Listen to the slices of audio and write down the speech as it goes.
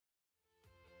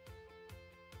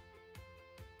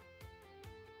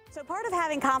So part of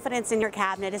having confidence in your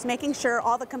cabinet is making sure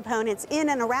all the components in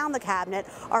and around the cabinet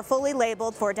are fully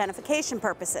labeled for identification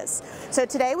purposes. So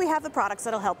today we have the products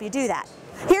that'll help you do that.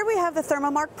 Here we have the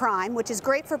THERMOMARK Prime, which is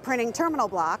great for printing terminal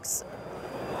blocks.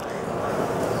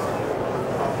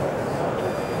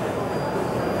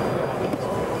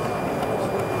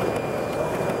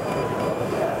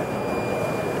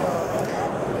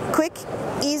 Quick,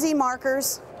 easy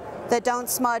markers that don't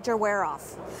smudge or wear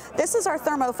off. This is our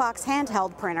ThermoFox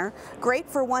handheld printer, great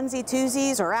for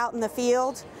onesie-twosies or out in the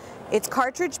field. It's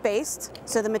cartridge-based,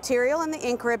 so the material and the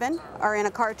ink ribbon are in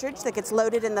a cartridge that gets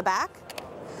loaded in the back.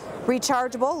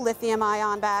 Rechargeable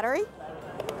lithium-ion battery.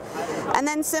 And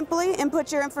then simply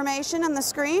input your information on the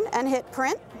screen and hit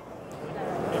print.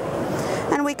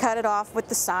 And we cut it off with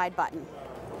the side button.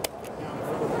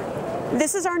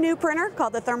 This is our new printer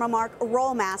called the THERMOMARK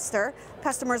Rollmaster.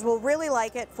 Customers will really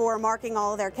like it for marking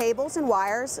all of their cables and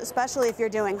wires, especially if you're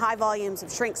doing high volumes of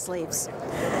shrink sleeves.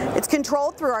 It's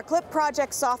controlled through our Clip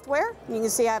Project software. You can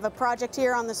see I have a project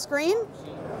here on the screen,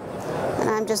 and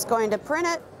I'm just going to print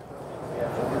it.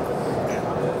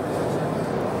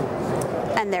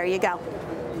 And there you go.